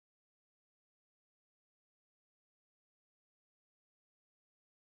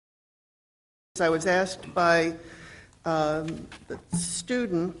I was asked by the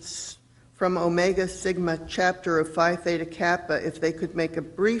students from Omega Sigma chapter of Phi Theta Kappa if they could make a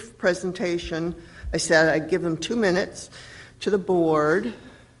brief presentation. I said I'd give them 2 minutes to the board.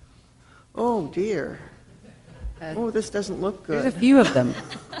 Oh dear. Oh, this doesn't look good. There's a few of them.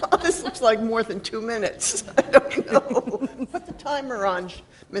 Oh, this looks like more than 2 minutes. I don't know. Put the timer on,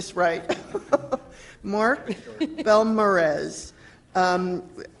 Miss Wright. Mark Belmarez.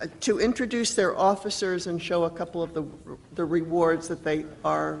 To introduce their officers and show a couple of the rewards that they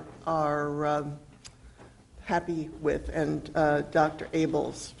are happy with, and Dr.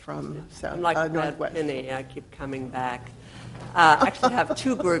 Abels from South Northwest. Penny, I keep coming back. Actually, I have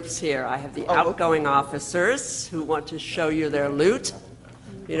two groups here. I have the outgoing officers who want to show you their loot,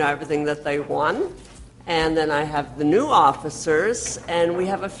 everything that they won. And then I have the new officers, and we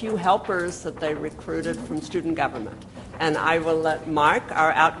have a few helpers that they recruited from student government. And I will let Mark,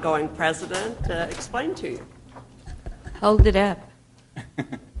 our outgoing president, explain to you. Hold it up.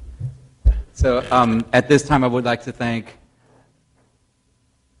 So at this time, I would like to thank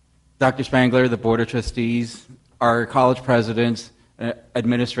Dr. Spangler, the Board of Trustees, our college presidents,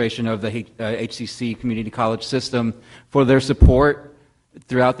 administration of the HCC Community College System for their support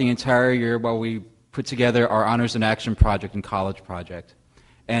throughout the entire year while we put together our Honors in Action project and college project.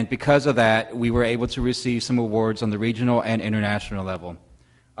 And because of that, we were able to receive some awards on the regional and international level.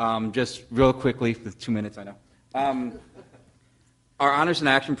 Just real quickly, for 2 minutes, I know. Our Honors in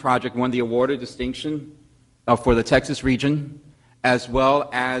Action project won the award of distinction for the Texas region, as well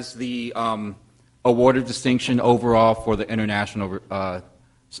as the award of distinction overall for the International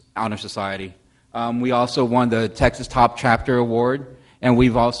Honor Society. We also won the Texas Top Chapter Award, and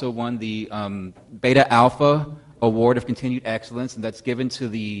we've also won the Beta Alpha Award of Continued Excellence, and that's given to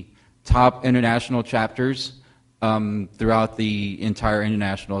the top international chapters throughout the entire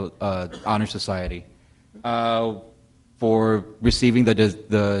International Honor Society for receiving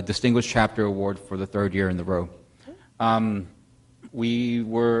the Distinguished Chapter Award for the 3rd year in a row. We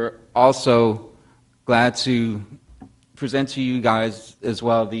were also glad to present to you guys as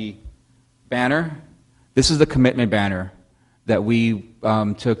well the banner. This is the commitment banner that we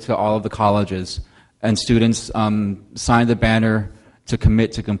took to all of the colleges, and students signed the banner to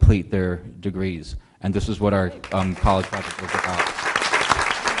commit to complete their degrees. And this is what our college project was about.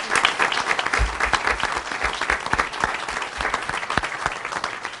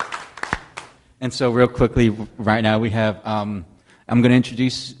 And so real quickly, right now we have, I'm going to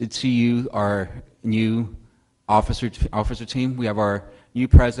introduce to you our new officer team. We have our new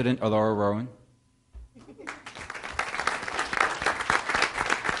president, Alora Rowan.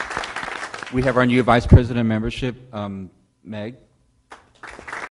 We have our new vice president of membership, Meg.